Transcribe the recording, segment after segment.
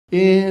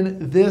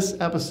In this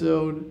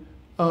episode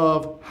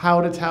of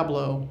How to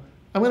Tableau,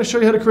 I'm going to show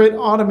you how to create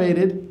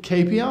automated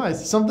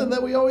KPIs, something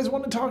that we always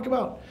want to talk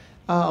about.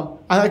 I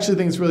actually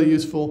think it's really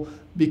useful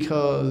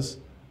because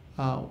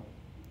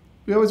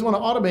we always want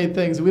to automate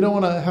things. We don't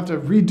want to have to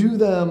redo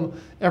them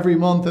every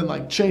month and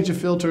like change a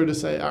filter to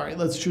say, all right,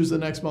 let's choose the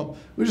next month.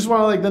 We just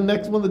want to, like, the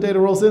next when the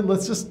data rolls in,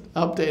 let's just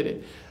update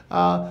it.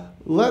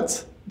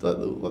 Let's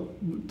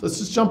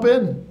just jump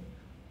in.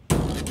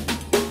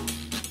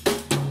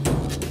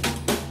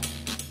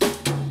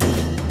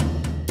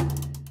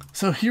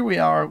 So here we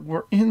are,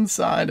 we're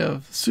inside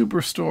of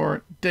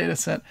Superstore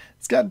dataset.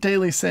 It's got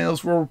daily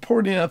sales, we're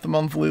reporting at the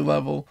monthly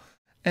level,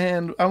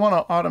 and I want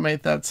to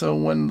automate that so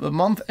when the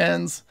month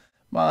ends,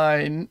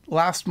 my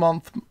last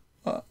month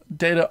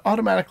data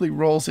automatically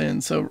rolls in.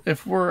 So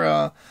if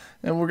we're,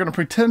 and we're going to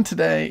pretend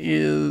today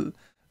is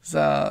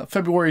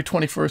February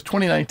 21st,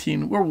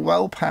 2019, we're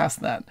well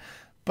past that.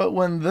 But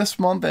when this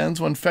month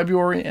ends, when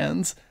February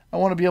ends, I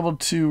want to be able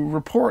to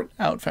report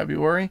out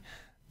February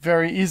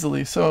very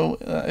easily. So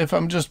if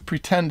I'm just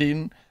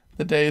pretending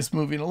the day is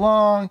moving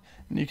along,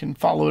 and you can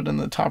follow it in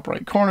the top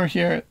right corner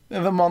here,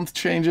 the month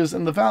changes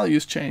and the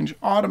values change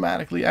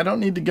automatically. I don't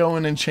need to go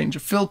in and change a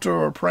filter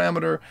or a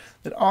parameter.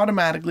 It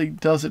automatically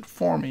does it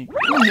for me.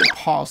 I'm going to hit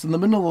pause in the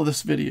middle of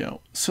this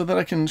video so that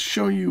I can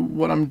show you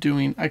what I'm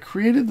doing. I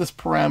created this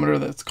parameter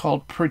that's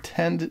called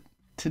pretend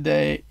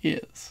today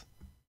is.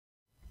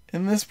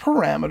 And this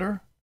parameter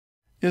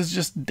is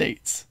just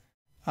dates,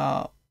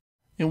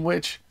 in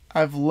which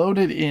I've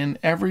loaded in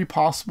every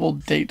possible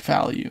date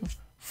value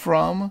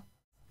from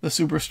the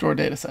Superstore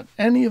dataset.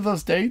 Any of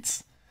those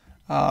dates,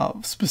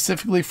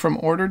 specifically from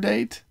order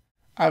date,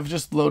 I've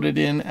just loaded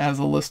in as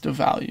a list of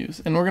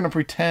values. And we're going to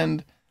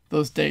pretend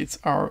those dates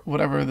are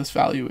whatever this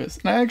value is.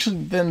 And I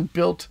actually then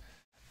built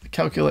a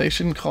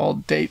calculation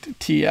called date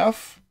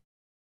TF.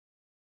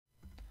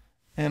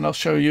 And I'll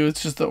show you,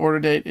 it's just the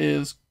order date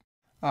is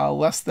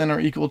less than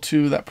or equal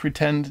to that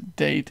pretend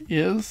date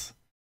is.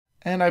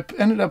 And I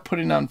ended up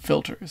putting on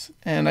filters,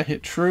 and I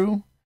hit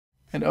true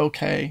and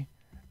OK,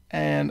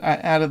 and I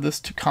added this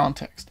to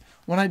context.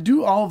 When I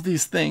do all of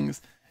these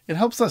things, it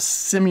helps us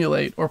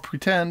simulate or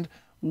pretend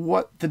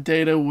what the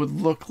data would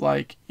look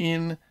like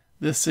in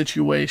this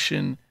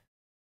situation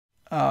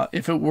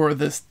if it were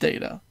this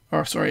data,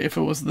 or sorry, if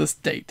it was this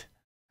date.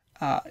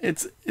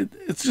 It's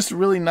just a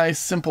really nice,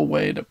 simple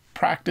way to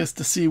practice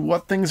to see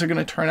what things are going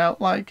to turn out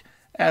like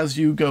as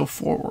you go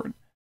forward.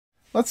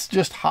 Let's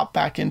just hop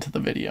back into the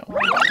video.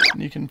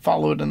 And you can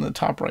follow it in the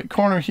top right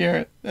corner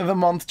here. The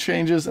month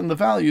changes and the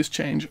values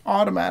change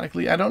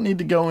automatically. I don't need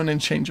to go in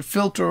and change a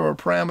filter or a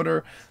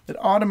parameter. That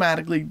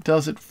automatically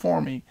does it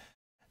for me.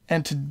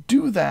 And to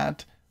do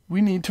that,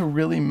 we need to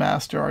really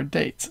master our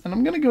dates. And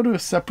I'm going to go to a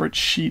separate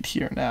sheet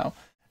here now.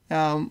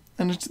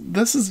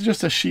 This is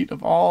just a sheet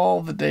of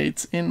all the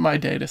dates in my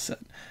data set.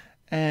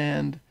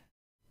 And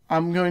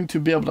I'm going to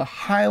be able to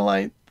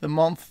highlight the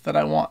month that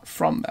I want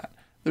from that.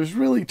 There's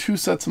really two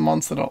sets of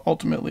months that I'll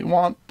ultimately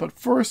want, but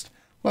first,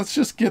 let's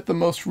just get the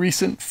most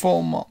recent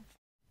full month.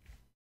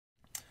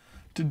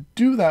 To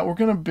do that, we're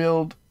going to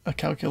build a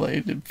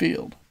calculated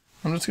field.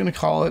 I'm just going to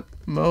call it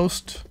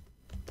most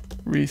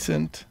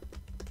recent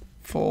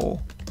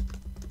full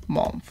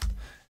month.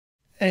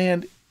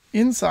 And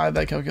inside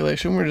that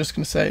calculation, we're just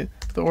going to say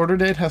the order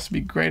date has to be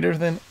greater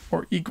than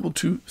or equal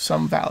to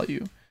some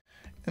value.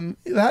 And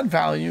that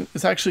value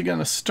is actually going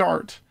to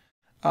start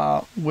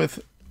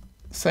with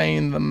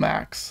saying the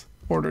max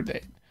order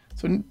date.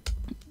 So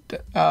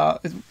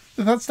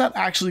that's not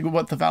actually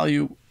what the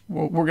value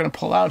we're going to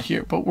pull out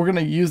here, but we're going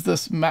to use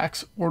this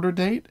max order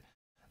date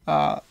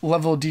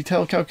level of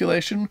detail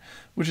calculation,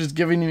 which is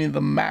giving me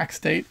the max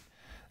date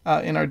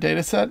in our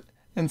data set.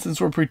 And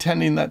since we're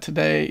pretending that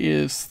today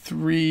is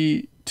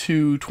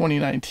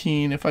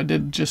 3/2/2019, if I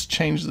did just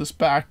change this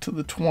back to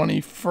the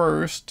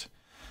 21st,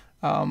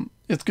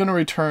 it's going to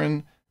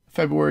return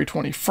February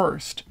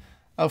 21st.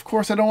 Of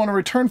course, I don't want to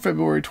return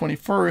February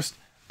 21st.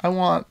 I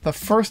want the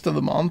first of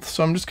the month.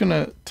 So I'm just going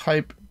to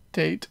type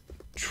date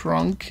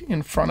trunc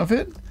in front of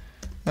it. And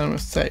I'm going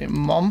to say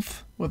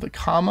month with a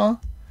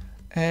comma.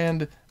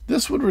 And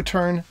this would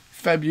return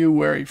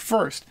February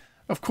 1st.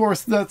 Of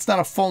course, that's not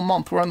a full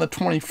month. We're on the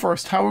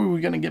 21st. How are we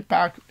going to get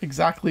back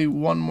exactly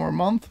one more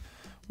month?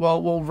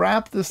 Well, we'll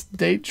wrap this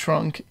date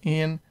trunc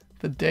in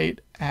the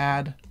date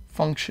add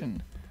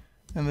function.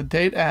 And the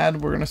date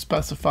add, we're going to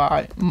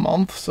specify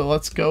month. So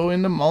let's go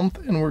into month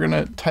and we're going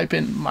to type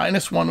in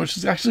 -1,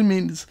 which actually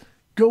means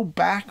go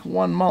back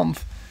 1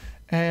 month.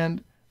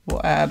 And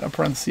we'll add a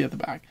parenthesis at the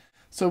back.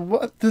 So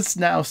what this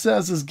now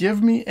says is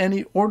give me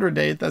any order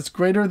date that's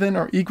greater than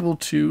or equal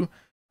to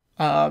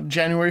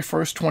January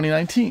 1st,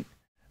 2019.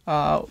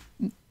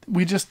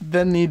 We just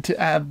then need to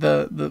add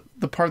the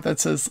part that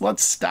says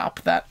let's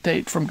stop that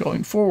date from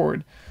going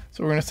forward.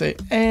 So we're going to say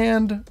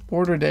and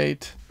order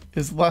date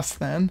is less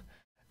than.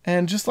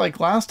 And just like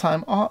last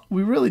time,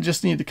 we really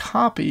just need to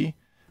copy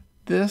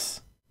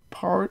this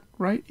part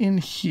right in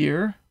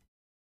here,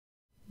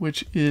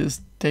 which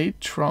is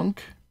date trunc.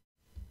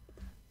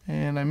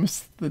 and I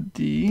missed the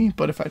D,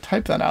 but if I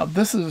type that out,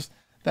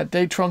 that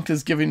day trunk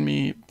is giving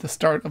me the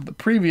start of the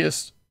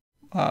previous,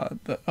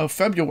 of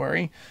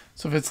February.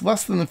 So if it's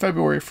less than the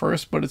February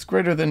 1st, but it's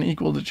greater than or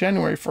equal to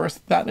January 1st,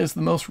 that is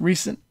the most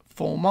recent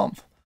full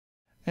month.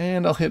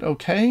 And I'll hit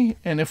OK,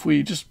 and if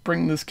we just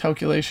bring this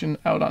calculation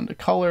out onto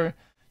color,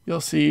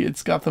 you'll see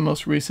it's got the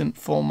most recent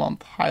full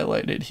month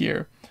highlighted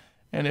here.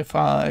 And if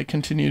I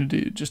continue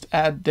to just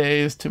add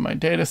days to my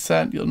data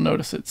set, you'll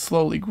notice it's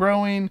slowly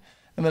growing,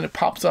 and then it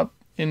pops up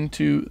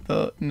into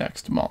the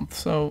next month.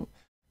 So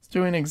it's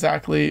doing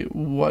exactly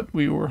what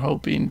we were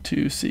hoping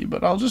to see,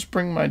 but I'll just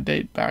bring my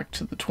date back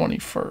to the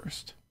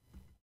 21st.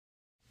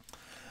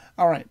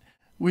 All right,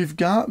 we've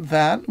got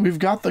that. We've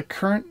got the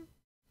current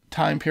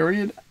time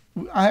period.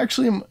 I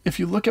actually, if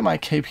you look at my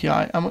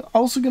KPI, I'm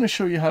also going to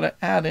show you how to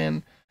add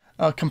in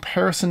a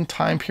comparison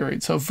time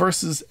period. So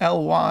versus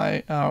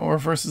LY or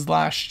versus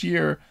last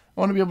year, I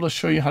want to be able to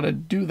show you how to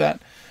do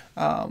that.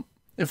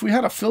 If we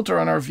had a filter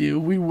on our view,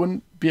 we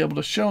wouldn't be able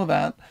to show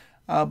that.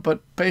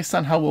 But based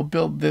on how we'll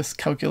build this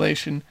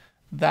calculation,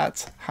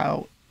 that's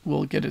how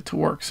we'll get it to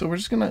work. So we're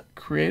just going to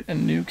create a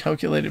new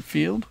calculated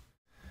field,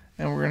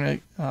 and we're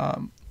going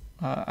to,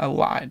 I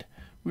lied.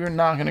 We are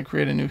not going to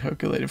create a new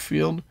calculated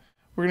field.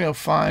 We're going to go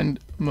find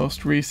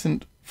most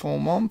recent full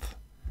month,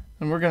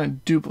 and we're going to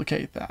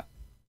duplicate that,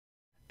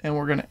 and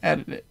we're going to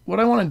edit it. What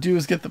I want to do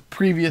is get the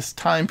previous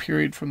time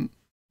period from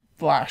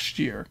last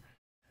year,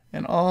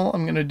 and all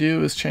I'm going to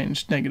do is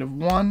change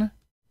 -1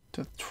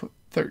 to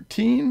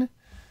 13,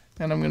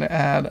 and I'm going to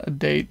add a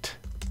date,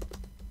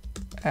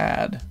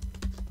 add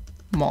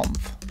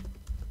month,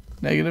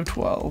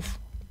 -12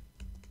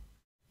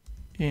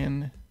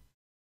 in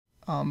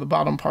on the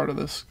bottom part of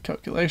this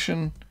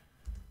calculation.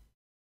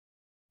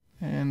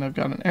 And I've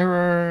got an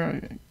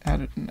error. I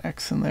added an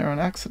X in there on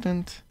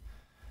accident.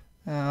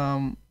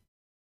 And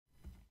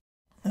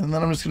then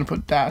I'm just going to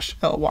put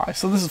 -ly.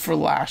 So this is for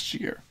last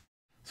year.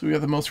 So we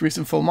have the most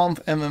recent full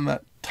month, and then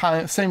that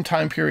same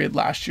time period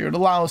last year. It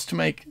allows us to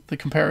make the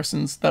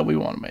comparisons that we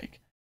want to make.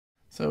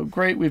 So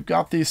great, we've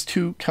got these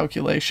two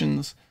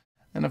calculations.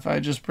 And if I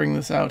just bring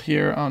this out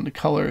here onto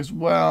color as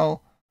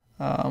well,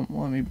 let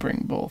me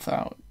bring both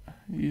out.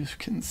 You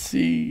can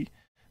see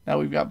now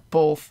we've got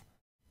both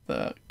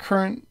the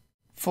current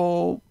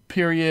full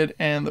period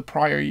and the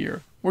prior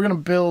year. We're going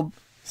to build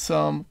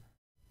some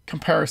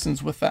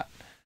comparisons with that.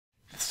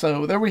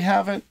 So there we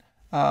have it.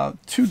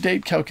 Two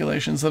date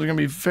calculations that are going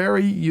to be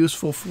very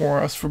useful for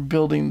us for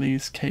building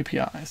these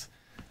KPIs.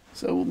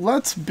 So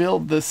let's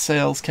build this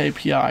sales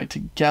KPI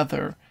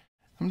together.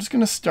 I'm just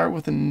going to start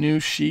with a new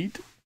sheet.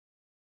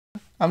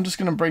 I'm just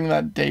going to bring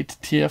that date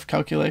TF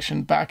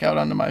calculation back out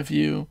onto my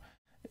view,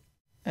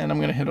 and I'm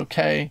going to hit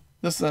OK.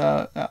 This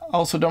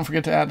also, don't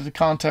forget to add it to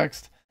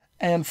context.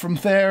 And from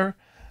there,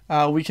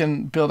 we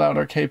can build out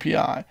our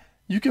KPI.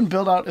 You can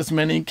build out as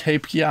many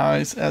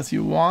KPIs as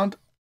you want.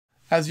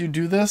 As you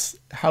do this,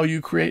 how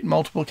you create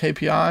multiple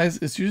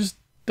KPIs is you just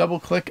double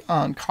click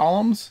on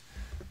columns,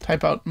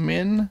 type out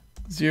min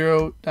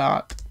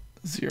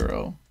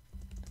 0.0.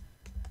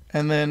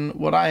 And then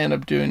what I end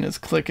up doing is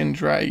click and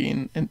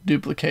dragging and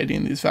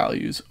duplicating these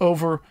values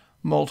over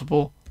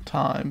multiple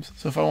times.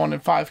 So if I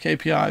wanted 5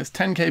 KPIs,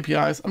 10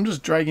 KPIs, I'm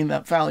just dragging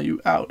that value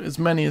out as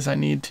many as I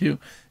need to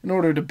in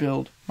order to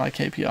build my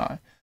KPI.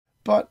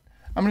 But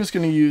I'm just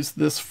going to use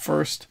this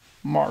first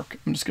mark.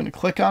 I'm just going to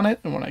click on it,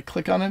 and when I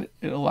click on it,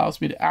 it allows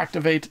me to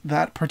activate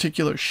that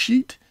particular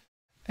sheet,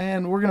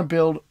 and we're going to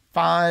build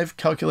 5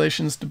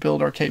 calculations to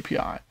build our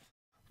KPI.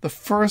 The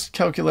first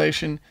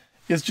calculation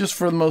is just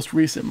for the most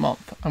recent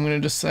month. I'm going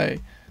to just say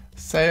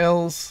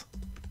sales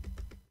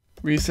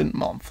recent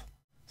month.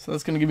 So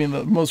that's going to give me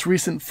the most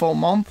recent full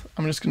month.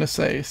 I'm just going to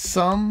say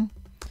sum,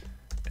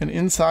 and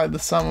inside the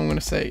sum, I'm going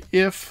to say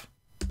if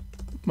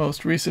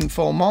most recent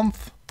full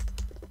month,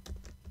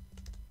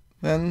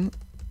 then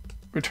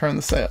return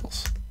the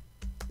sales,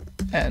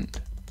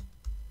 end.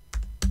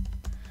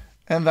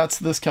 And that's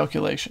this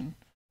calculation.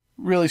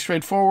 Really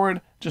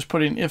straightforward, just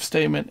putting an if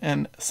statement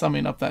and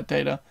summing up that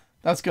data.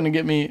 That's going to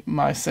get me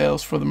my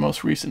sales for the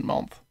most recent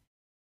month.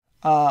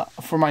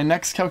 For my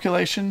next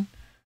calculation,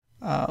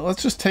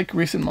 let's just take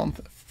recent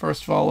month.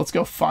 First of all, let's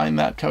go find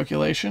that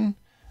calculation.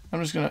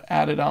 I'm just going to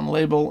add it on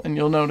label, and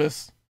you'll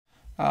notice,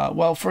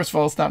 well, first of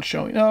all, it's not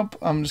showing up.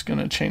 I'm just going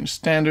to change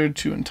standard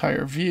to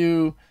entire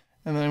view,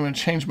 and then I'm going to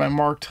change my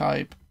mark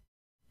type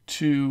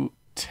to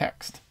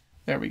text.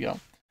 There we go.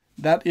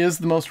 That is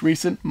the most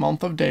recent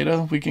month of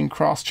data. We can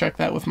cross-check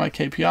that with my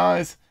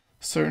KPIs.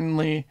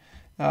 Certainly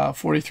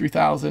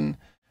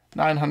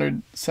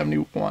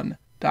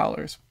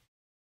 $43,971.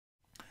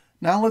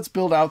 Now let's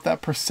build out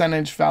that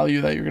percentage value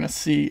that you're going to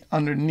see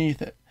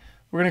underneath it.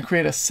 We're going to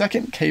create a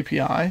second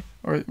KPI,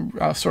 or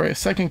a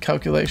second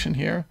calculation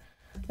here,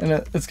 and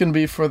it's going to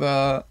be for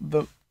the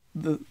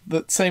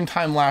same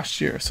time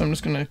last year. So I'm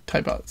just going to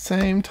type out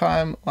same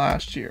time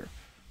last year.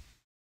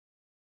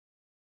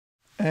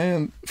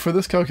 And for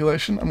this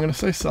calculation, I'm going to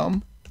say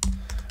sum,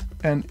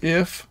 and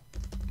if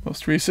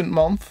most recent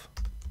month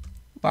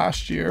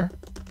last year,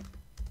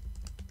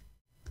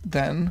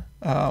 then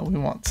we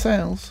want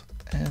sales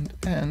and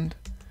end,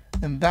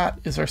 and that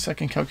is our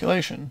second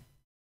calculation.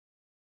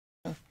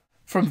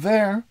 From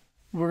there,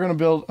 we're going to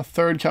build a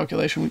third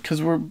calculation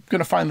because we're going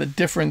to find the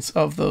difference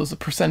of those, the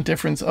percent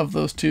difference of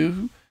those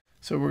two.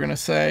 So we're going to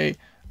say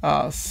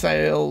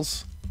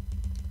sales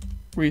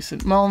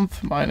recent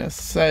month minus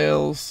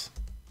sales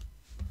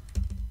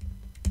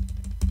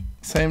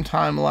same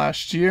time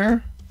last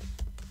year.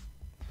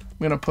 I'm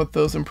going to put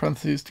those in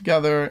parentheses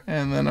together,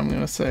 and then I'm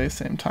going to say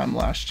same time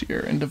last year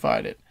and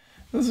divide it.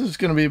 This is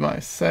going to be my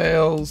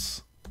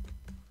sales.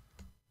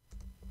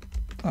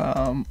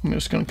 I'm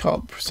just going to call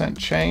it percent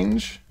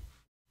change.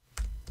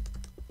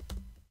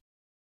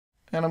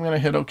 And I'm going to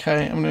hit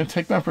OK. I'm going to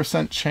take my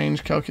percent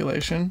change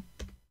calculation.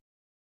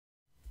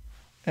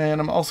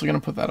 And I'm also going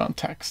to put that on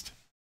text.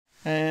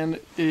 And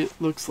it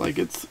looks like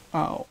it's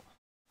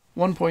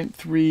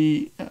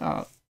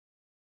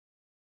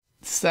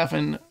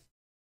 1.37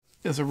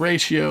 is a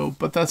ratio,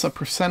 but that's a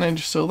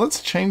percentage. So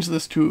let's change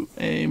this to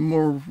a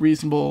more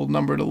reasonable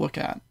number to look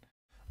at.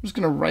 I'm just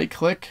going to right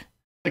click,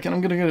 and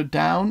I'm going to go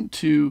down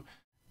to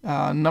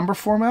number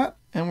format,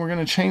 and we're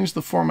going to change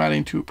the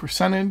formatting to a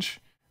percentage.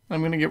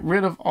 I'm going to get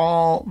rid of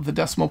all the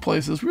decimal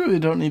places. We really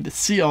don't need to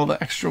see all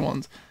the extra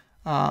ones.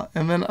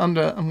 And then I'm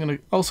going to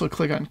also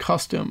click on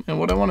custom. And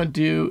what I want to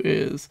do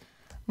is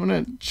I'm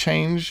going to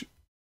change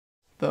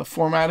the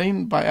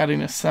formatting by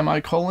adding a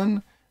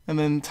semicolon and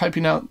then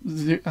typing out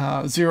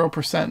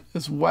 0%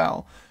 as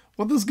well.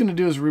 What this is going to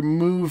do is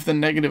remove the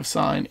negative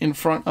sign in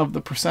front of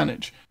the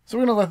percentage. So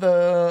we're going to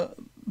let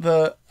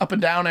the up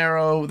and down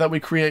arrow that we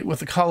create with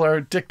the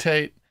color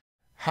dictate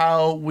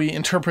how we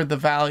interpret the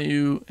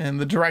value and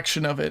the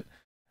direction of it.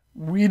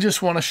 We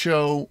just want to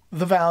show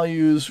the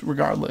values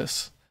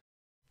regardless.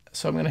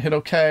 So I'm going to hit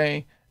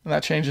OK, and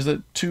that changes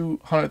it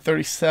to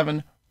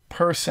 137%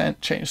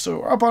 change. So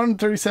we're up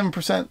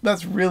 137%.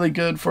 That's really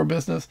good for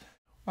business.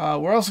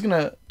 We're also going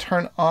to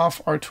turn off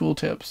our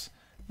tooltips.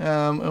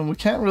 And we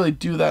can't really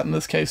do that in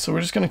this case, so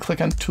we're just going to click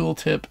on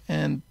tooltip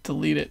and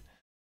delete it.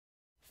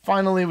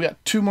 Finally, we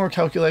got two more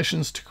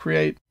calculations to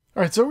create.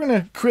 All right, so we're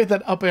going to create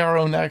that up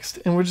arrow next,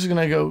 and we're just going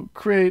to go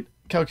create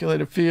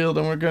calculated field,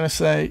 and we're going to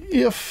say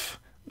if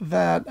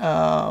that,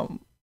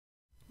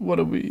 what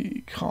do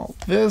we call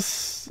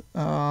this?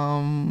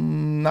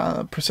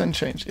 Not percent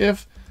change.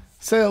 If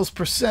sales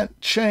percent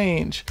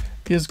change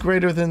is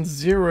greater than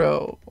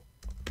 0,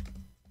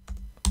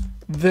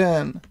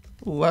 then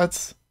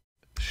let's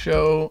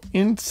show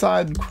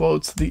inside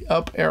quotes the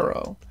up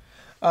arrow.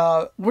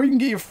 Where you can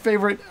get your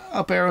favorite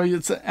up arrow,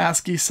 it's an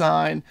ASCII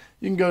sign.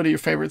 You can go to your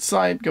favorite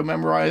site, go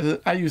memorize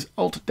it. I use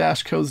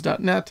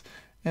alt-codes.net,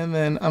 and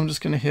then I'm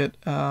just going to hit,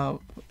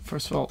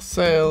 first of all,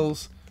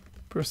 sales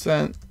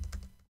percent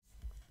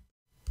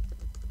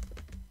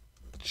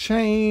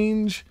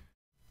change.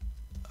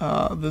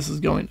 This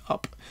is going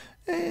up.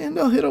 And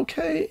I'll hit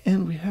OK,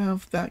 and we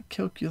have that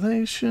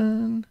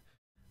calculation.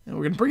 And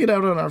we're going to bring it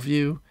out on our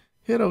view,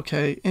 hit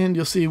OK, and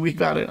you'll see we've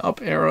got an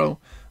up arrow.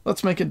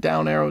 Let's make a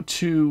down arrow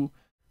too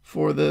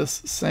for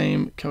this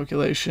same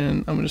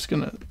calculation. I'm just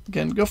going to,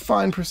 again, go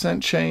find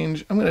percent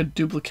change. I'm going to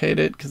duplicate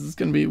it because it's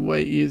going to be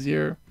way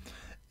easier.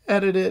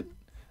 Edit it,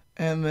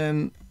 and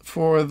then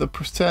for the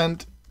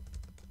percent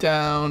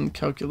down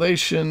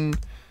calculation,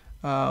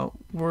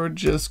 we're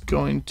just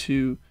going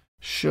to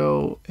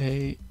show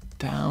a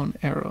down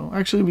arrow.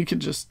 Actually, we could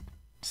just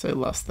say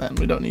less than.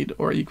 We don't need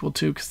or equal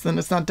to, because then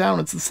it's not down,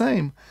 it's the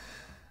same.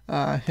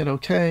 Hit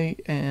OK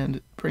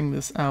and bring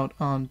this out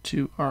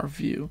onto our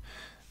view.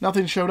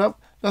 Nothing showed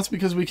up. That's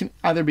because we can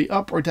either be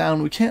up or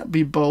down. We can't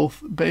be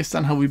both based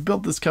on how we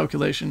built this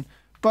calculation,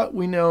 but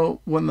we know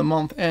when the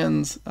month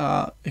ends,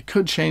 it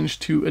could change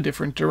to a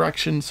different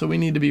direction, so we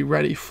need to be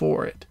ready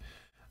for it.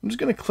 I'm just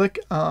going to click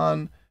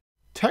on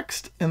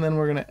text, and then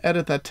we're going to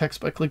edit that text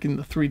by clicking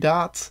the three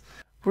dots.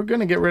 We're going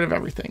to get rid of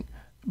everything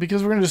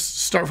because we're going to just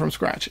start from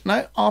scratch. And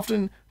I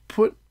often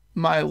put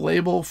my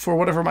label for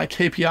whatever my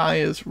KPI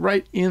is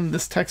right in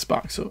this text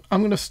box. So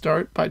I'm going to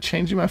start by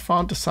changing my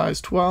font to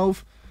size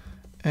 12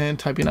 and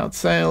typing out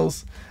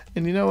sales.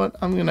 And you know what?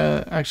 I'm going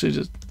to actually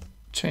just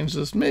change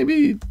this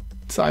maybe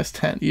size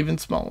 10, even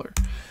smaller.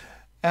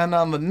 And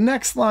on the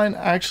next line,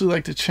 I actually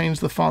like to change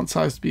the font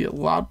size to be a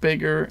lot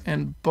bigger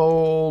and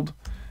bold.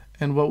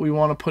 And what we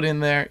want to put in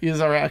there is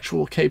our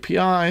actual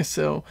KPI,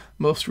 so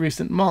most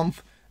recent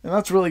month. And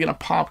that's really going to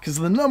pop because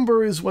the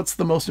number is what's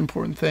the most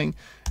important thing.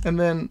 And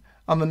then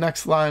on the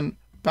next line,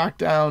 back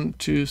down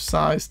to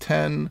size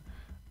 10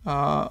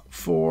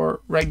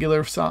 for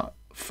regular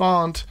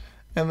font.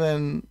 And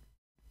then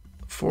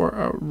for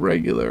a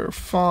regular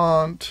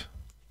font,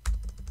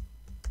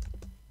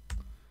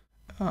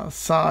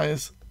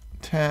 size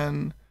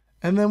 10.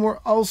 And then we're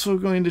also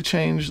going to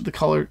change the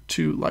color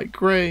to light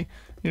gray.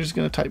 You're just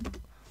going to type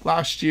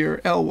last year,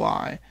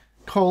 LY,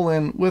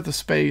 colon with a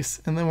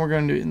space, and then we're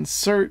going to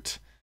insert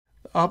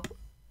the up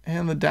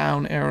and the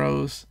down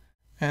arrows,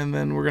 and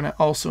then we're going to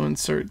also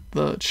insert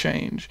the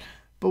change.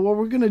 But what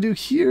we're going to do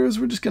here is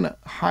we're just going to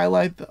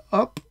highlight the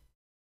up,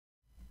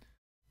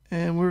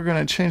 and we're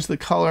going to change the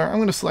color. I'm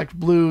going to select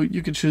blue.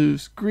 You could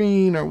choose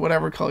green or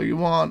whatever color you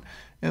want.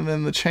 And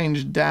then the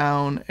change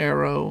down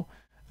arrow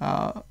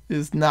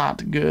is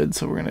not good,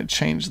 so we're going to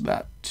change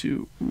that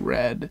to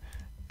red.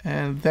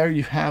 And there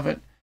you have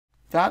it.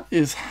 That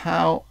is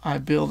how I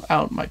build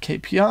out my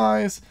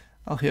KPIs.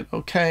 I'll hit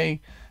OK,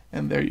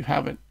 and there you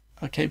have it,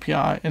 a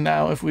KPI. And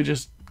now if we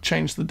just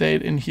change the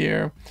date in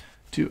here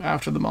to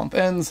after the month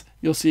ends,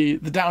 you'll see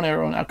the down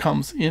arrow now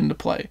comes into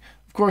play.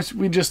 Of course,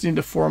 we just need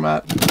to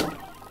format.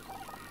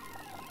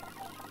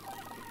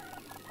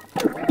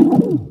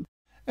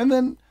 And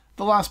then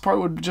the last part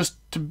would just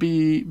to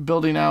be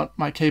building out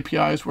my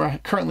KPIs where I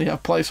currently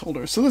have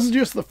placeholders. So this is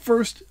just the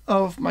first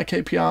of my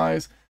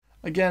KPIs.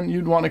 Again,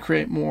 you'd want to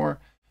create more,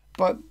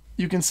 but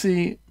you can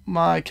see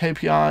my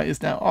KPI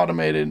is now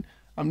automated.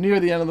 I'm near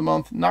the end of the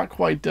month, not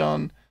quite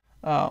done.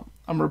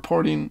 I'm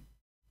reporting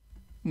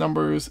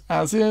numbers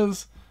as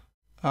is,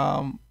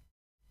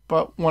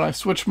 but when I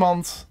switch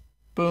months,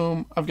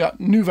 boom, I've got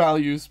new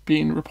values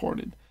being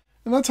reported.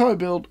 And that's how I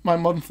build my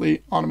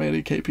monthly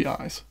automated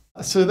KPIs.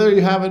 So there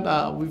you have it.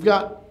 We've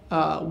got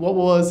what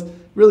was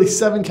really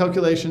 7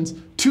 calculations,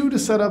 2 to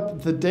set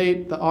up the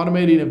date, the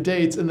automating of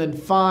dates, and then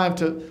 5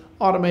 to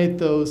automate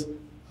those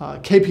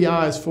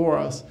KPIs for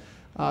us.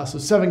 So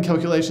 7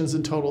 calculations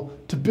in total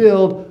to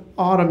build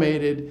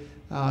automated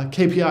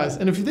KPIs.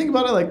 And if you think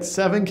about it, like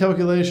 7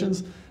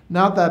 calculations,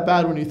 not that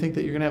bad when you think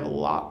that you're going to have a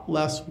lot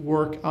less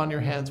work on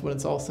your hands when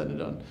it's all said and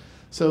done.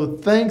 So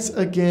thanks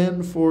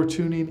again for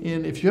tuning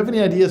in. If you have any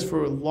ideas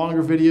for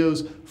longer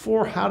videos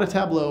for how to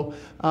Tableau,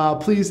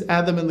 please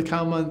add them in the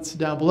comments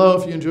down below.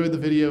 If you enjoyed the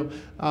video,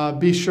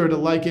 be sure to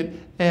like it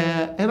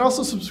and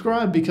also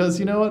subscribe, because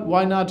you know what?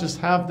 Why not just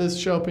have this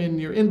show up in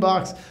your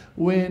inbox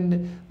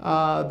when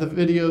the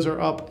videos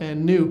are up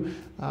and new?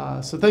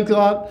 So thanks a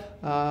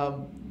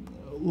lot.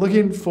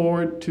 Looking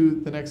forward to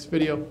the next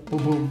video.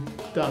 Boom, boom,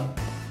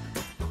 done.